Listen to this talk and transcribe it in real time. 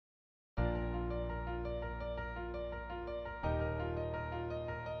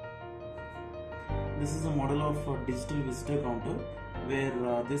This is a model of a digital visitor counter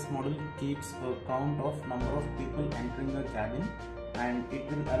where this model keeps a count of number of people entering the cabin, and it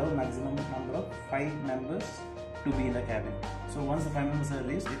will allow maximum number of 5 members to be in the cabin. So once the 5 members are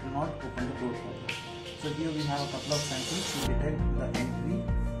reached, it will not open the door further. So here we have a couple of sensors to detect the entry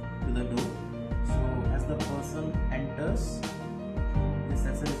to the door. So as the person enters, the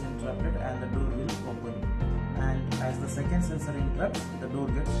sensor is interrupted and the door will open. And as the second sensor interrupts, the door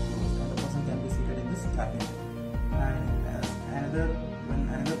gets closed and the person can be seated in this cabin. And when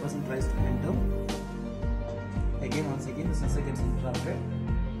another person tries to enter, once again the sensor gets interrupted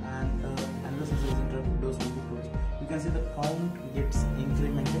and another sensor is interrupted, doors will be closed. You can see the count gets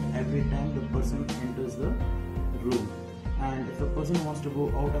incremented every time the person enters the room. And if the person wants to go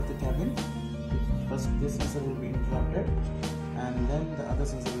out of the cabin, first this sensor will be interrupted and then the other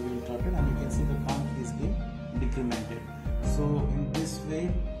sensor will be interrupted, and you can see the count is being decremented. So in this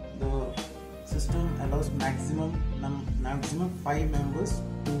way the system allows maximum 5 members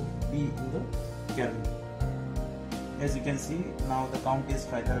to be in the cabin. As you can see, now the count is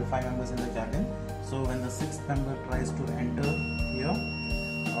 5. There are 5 members in the cabin. So when the 6th member tries to enter here,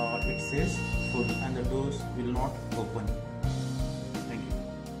 it says full and the doors will not open.